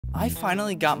I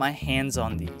finally got my hands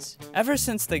on these. Ever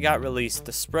since they got released,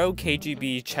 the Spro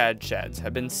KGB Chad Shads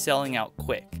have been selling out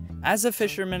quick. As a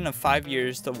fisherman of 5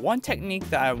 years, the one technique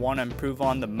that I want to improve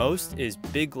on the most is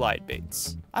big glide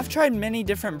baits. I've tried many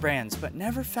different brands, but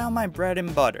never found my bread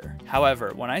and butter.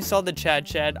 However, when I saw the Chad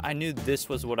Shad, I knew this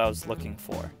was what I was looking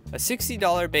for. A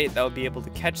 $60 bait that would be able to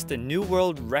catch the new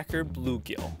world record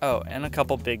bluegill. Oh, and a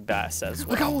couple big bass as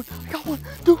well. I got one,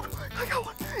 dude, I got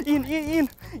one. Ian,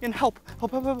 help,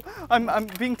 I'm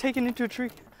being taken into a tree.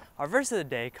 Our verse of the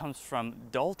day comes from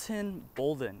Dalton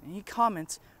Bolden, and he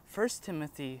comments, 1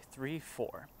 Timothy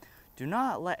 3:4. Do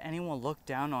not let anyone look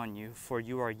down on you, for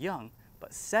you are young,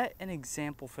 but set an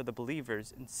example for the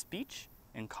believers in speech,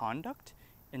 in conduct,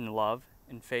 in love,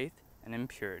 in faith, and in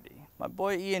purity. My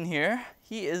boy Ian here,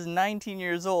 he is 19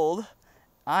 years old.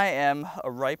 I am a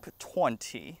ripe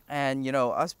 20. And you know,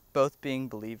 us both being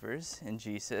believers in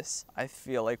Jesus, I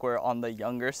feel like we're on the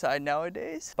younger side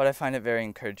nowadays. But I find it very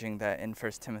encouraging that in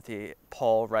 1 Timothy,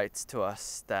 Paul writes to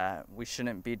us that we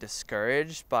shouldn't be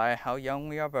discouraged by how young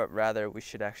we are, but rather we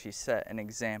should actually set an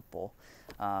example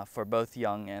for both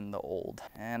young and the old.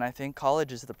 And I think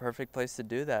college is the perfect place to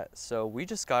do that. So we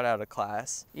just got out of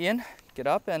class. Ian, get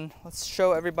up and let's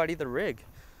show everybody the rig.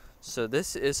 So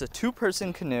this is a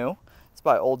 2-person canoe. It's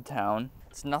by Old Town.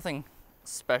 It's nothing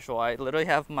special. I literally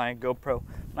have my GoPro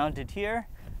mounted here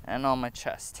and on my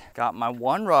chest. Got my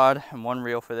 1 rod and 1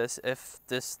 reel for this. If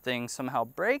this thing somehow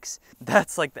breaks,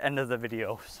 that's like the end of the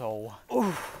video. So,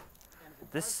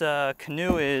 this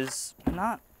canoe is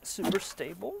not super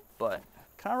stable, but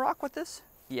can I rock with this?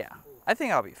 Yeah, I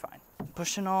think I'll be fine.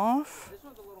 Pushing off. This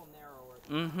one's a little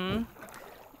narrower.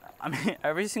 I mean,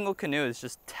 every single canoe is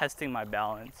just testing my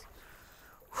balance.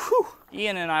 Whew.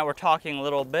 Ian and I were talking a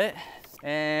little bit,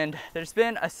 and there's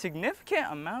been a significant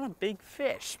amount of big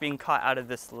fish being caught out of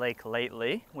this lake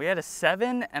lately. We had a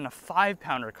 7 and a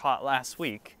 5-pounder caught last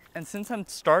week. And since I'm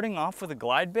starting off with a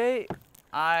glide bait,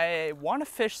 I want to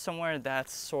fish somewhere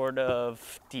that's sort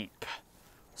of deep.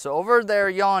 So over there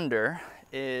yonder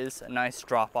is a nice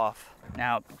drop off.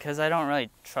 Now, because I don't really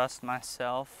trust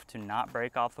myself to not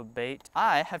break off a bait,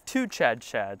 I have 2 Chad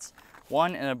Shads.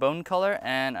 One in a bone color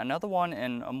and another one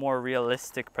in a more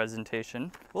realistic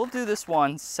presentation. We'll do this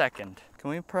one second.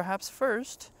 Can we perhaps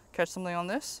first catch something on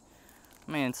this?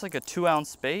 I mean, it's like a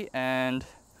 2-ounce bait, and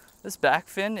this back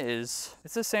fin it's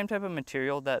the same type of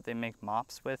material that they make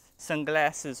mops with.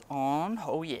 Sunglasses on,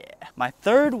 oh yeah. My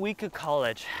 3rd week of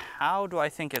college, how do I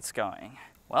think it's going?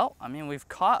 Well, I mean, we've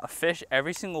caught a fish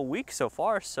every single week so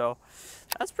far, so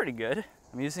that's pretty good.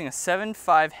 I'm using a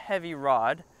 7.5 heavy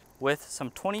rod with some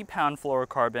 20-pound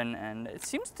fluorocarbon, and it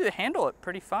seems to handle it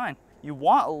pretty fine. You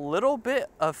want a little bit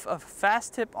of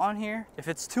fast tip on here. If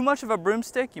it's too much of a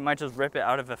broomstick, you might just rip it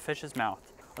out of a fish's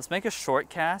mouth. Let's make a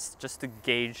short cast just to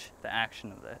gauge the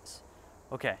action of this.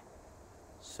 Okay,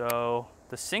 so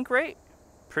the sink rate,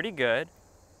 pretty good.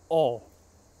 Oh,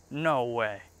 no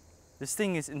way. This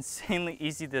thing is insanely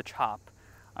easy to chop.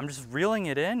 I'm just reeling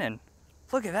it in, and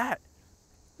look at that.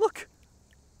 Look.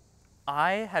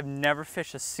 I have never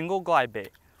fished a single glide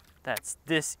bait that's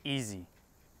this easy.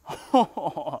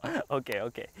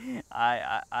 Okay.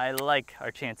 I like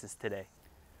our chances today.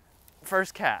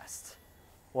 First cast.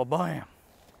 Well, bam.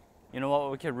 You know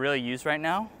what we could really use right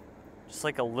now? Just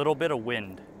like a little bit of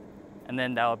wind. And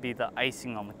then that would be the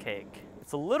icing on the cake.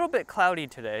 It's a little bit cloudy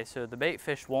today, so the bait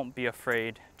fish won't be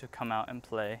afraid to come out and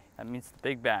play. That means the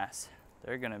big bass,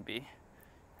 they're gonna be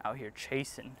out here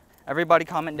chasing. Everybody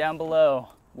comment down below.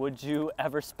 Would you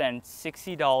ever spend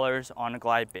 $60 on a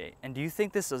glide bait? And do you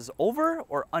think this is over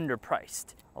or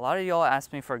underpriced? A lot of y'all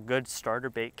asked me for a good starter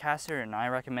bait caster, and I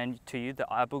recommend to you the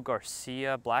Abu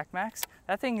Garcia Black Max.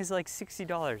 That thing is like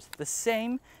 $60, the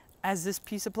same as this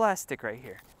piece of plastic right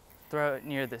here. Throw it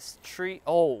near this tree.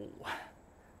 Oh,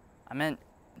 I meant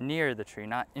near the tree,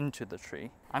 not into the tree.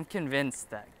 I'm convinced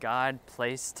that God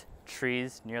placed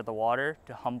trees near the water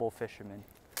to humble fishermen.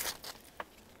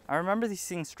 I remember these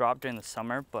things dropped during the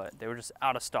summer, but they were just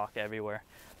out of stock everywhere.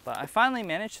 But I finally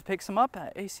managed to pick some up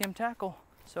at ACM Tackle.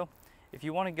 So if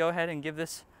you want to go ahead and give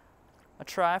this a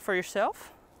try for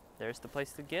yourself, there's the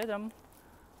place to get them.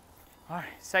 All right,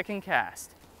 second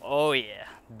cast. Oh yeah,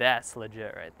 that's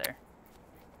legit right there.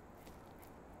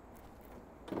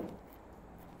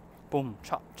 Boom,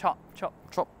 chop, chop, chop,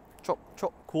 chop, chop,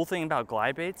 chop. Cool thing about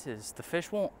glide baits is the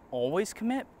fish won't always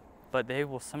commit, but they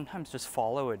will sometimes just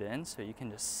follow it in, so you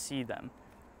can just see them.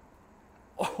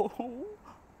 Oh,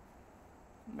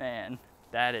 man,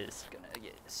 that is gonna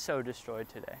get so destroyed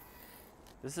today.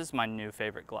 This is my new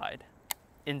favorite glide,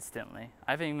 instantly.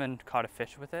 I haven't even caught a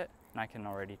fish with it, and I can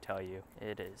already tell you,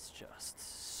 it is just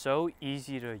so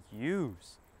easy to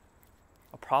use.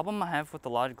 A problem I have with a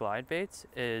lot of glide baits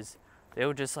is they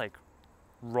will just like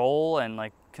roll and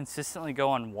like consistently go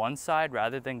on one side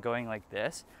rather than going like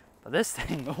this. But this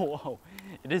thing, whoa,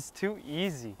 it is too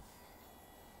easy.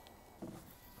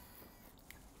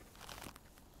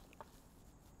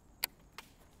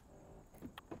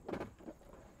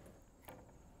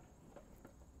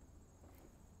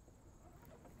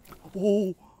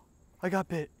 Oh, I got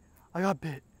bit. I got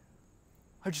bit.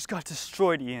 I just got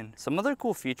destroyed, Ian. Some other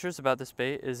cool features about this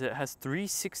bait is it has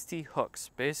 360 hooks.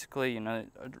 Basically, you know,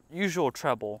 a usual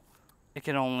treble, it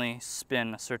can only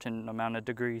spin a certain amount of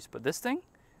degrees, but this thing,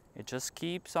 it just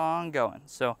keeps on going.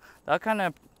 So that'll kind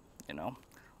of, you know,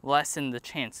 lessen the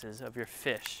chances of your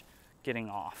fish getting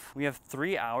off. We have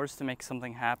 3 hours to make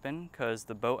something happen because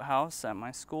the boathouse at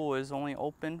my school is only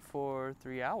open for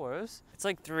 3 hours. It's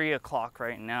like 3 o'clock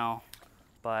right now,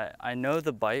 but I know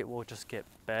the bite will just get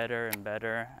better and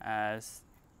better as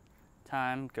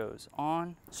time goes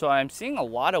on. So I'm seeing a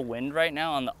lot of wind right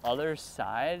now on the other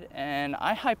side, and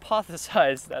I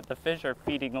hypothesize that the fish are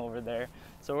feeding over there.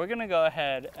 So we're gonna go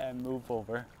ahead and move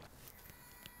over.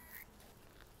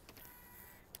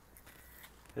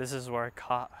 This is where I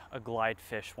caught a glide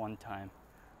fish one time.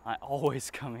 I always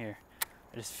come here.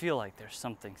 I just feel like there's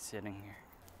something sitting here.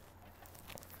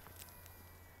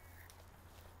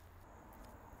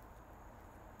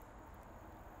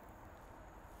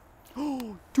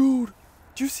 Oh, dude,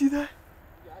 did you see that?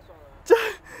 Yeah, I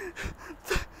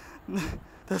saw that.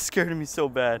 That scared me so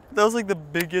bad. That was like the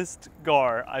biggest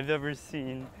gar I've ever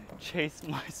seen chase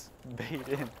my bait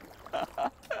in.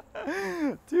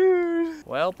 Dude.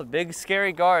 Well, the big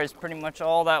scary gar is pretty much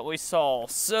all that we saw.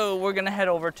 So we're gonna head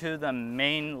over to the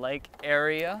main lake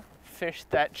area, fish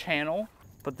that channel.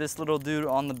 Put this little dude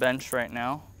on the bench right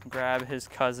now. Grab his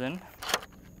cousin,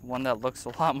 one that looks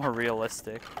a lot more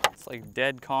realistic. It's like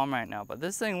dead calm right now, but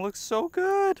this thing looks so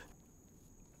good.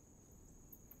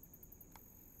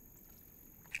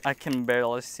 I can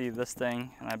barely see this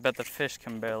thing, and I bet the fish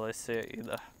can barely see it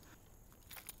either.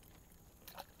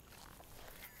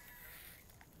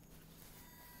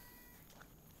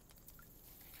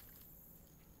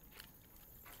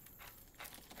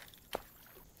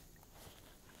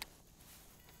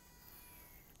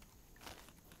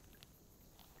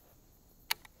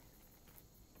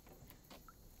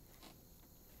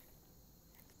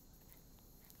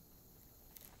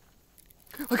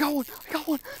 I got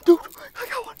one, dude, I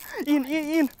got one.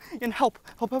 Ian, help.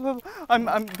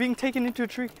 I'm being taken into a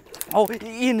tree. Oh,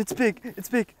 Ian, it's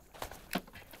big.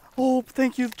 Oh,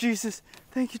 thank you, Jesus.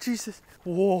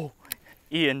 Whoa.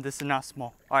 Ian, this is not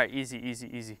small. All right,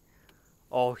 easy.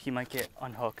 Oh, he might get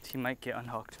unhooked.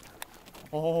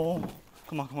 Oh,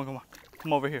 come on.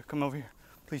 Come over here.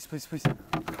 Please.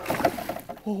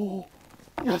 Oh,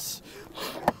 yes.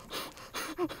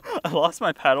 I lost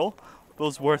my paddle. It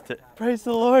was worth it. Praise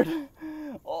the Lord.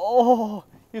 Oh,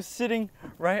 he was sitting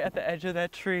right at the edge of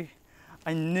that tree.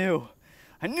 I knew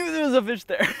there was a fish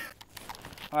there.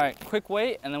 All right, quick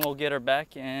wait, and then we'll get her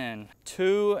back in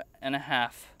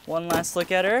 2.5. One last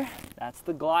look at her. That's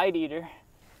the glide eater.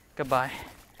 Goodbye.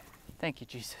 Thank you,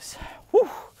 Jesus. Whew.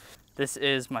 This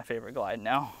is my favorite glide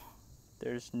now.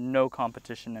 There's no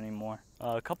competition anymore.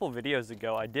 A couple videos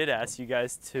ago, I did ask you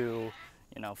guys to,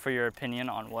 you know, for your opinion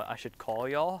on what I should call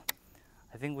y'all.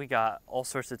 I think we got all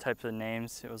sorts of types of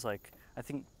names. It was like, I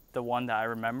think the one that I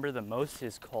remember the most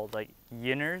is called like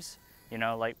Yinners, you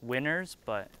know, like winners,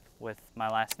 but with my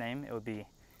last name, it would be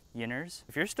Yinners.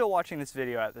 If you're still watching this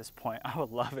video at this point, I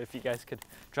would love if you guys could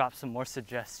drop some more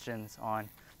suggestions on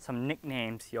some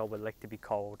nicknames y'all would like to be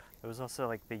called. There was also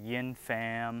like the Yin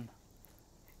Fam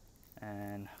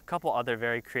and a couple other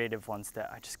very creative ones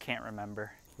that I just can't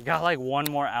remember. We got like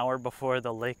 1 more hour before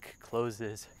the lake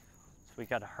closes. So we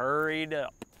gotta hurry it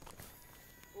up.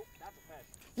 Oh, that's a fish.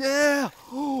 Yeah.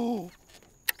 Oh,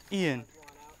 Ian,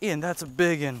 that's a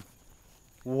big one.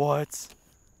 What?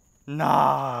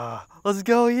 Nah. Let's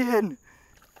go, Ian.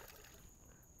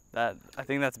 I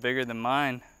think that's bigger than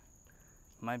mine.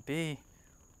 Might be.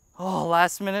 Oh,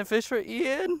 last minute fish for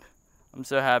Ian. I'm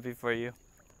so happy for you.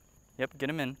 Yep, get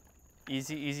him in.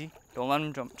 Easy. Don't let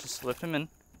him jump, just lift him in.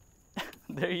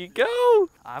 There you go.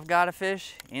 I've got a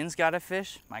fish, Ian's got a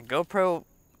fish. My GoPro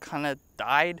kind of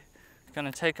died.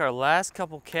 Gonna take our last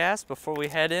couple casts before we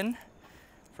head in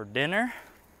for dinner.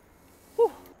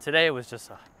 Whew. Today was just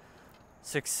a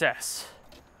success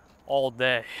all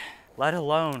day, let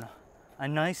alone a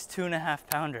nice 2.5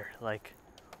 pounder. Like,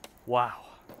 wow,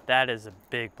 that is a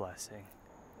big blessing.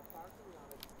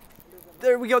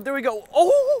 There we go.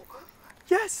 Oh,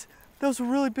 yes, that was a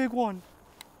really big one.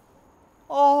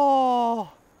 Oh,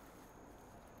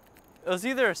 It was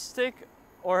either a stick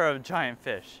or a giant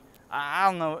fish. I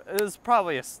don't know. It was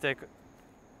probably a stick.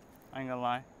 I ain't gonna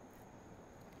lie.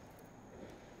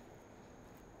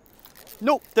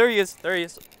 Nope, there he is. There he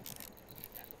is.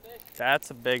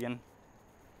 That's a big one.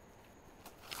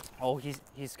 Oh,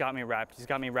 he's got me wrapped. He's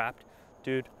got me wrapped.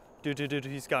 Dude,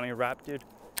 he's got me wrapped, dude.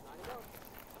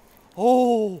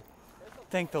 Oh,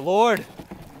 thank the Lord.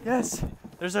 Yes,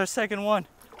 there's our second one.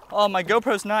 Oh, my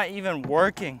GoPro's not even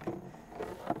working.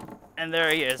 And there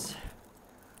he is.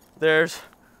 There's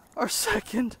our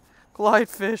second glide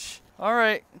fish. All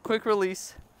right, quick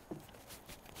release.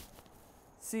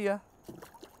 See ya.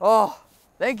 Oh,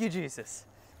 thank you, Jesus.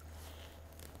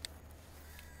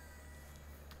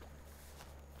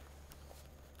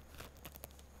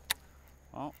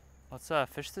 Well, let's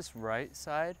fish this right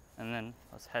side and then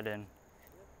let's head in.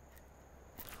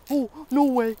 Oh, no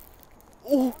way.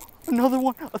 Oh, another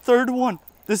one, a third one.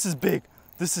 This is big.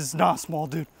 This is not small,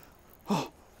 dude.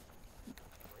 Oh,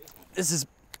 this is,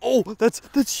 oh, that's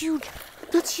huge.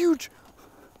 That's huge.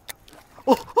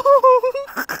 Oh,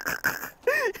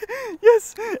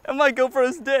 yes, and my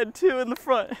GoPro's dead too in the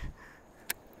front.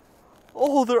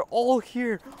 Oh, they're all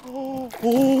here.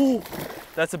 Oh,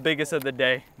 That's the biggest of the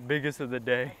day. Biggest of the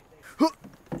day.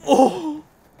 oh.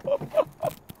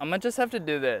 I'm gonna just have to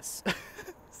do this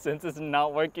since it's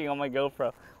not working on my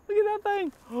GoPro. Look at that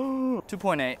thing.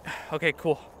 2.8. Okay,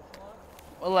 cool.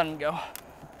 We'll let him go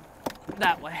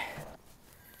that way.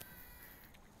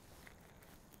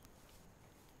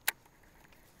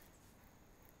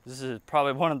 This is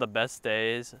probably one of the best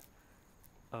days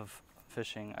of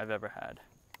fishing I've ever had.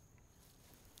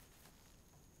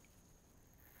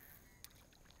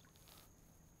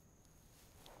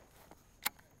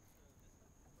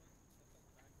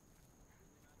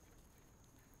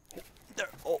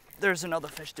 There's another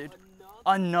fish, dude.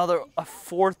 A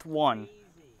fourth one.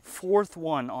 Fourth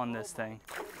one on this thing.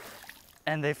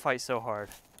 And they fight so hard.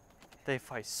 They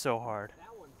fight so hard.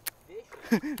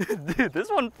 Dude,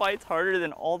 this one fights harder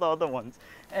than all the other ones.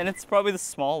 And it's probably the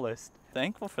smallest.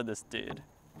 Thankful for this dude.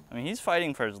 I mean, he's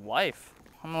fighting for his life.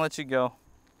 I'm gonna let you go.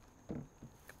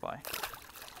 Goodbye.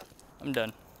 I'm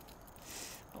done.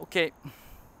 Okay.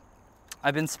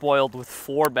 I've been spoiled with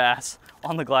 4 bass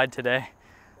on the glide today.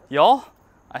 Y'all,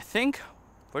 I think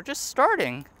we're just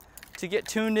starting to get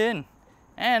tuned in.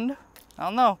 And, I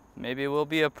don't know, maybe we'll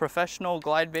be a professional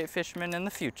glide bait fisherman in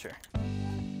the future.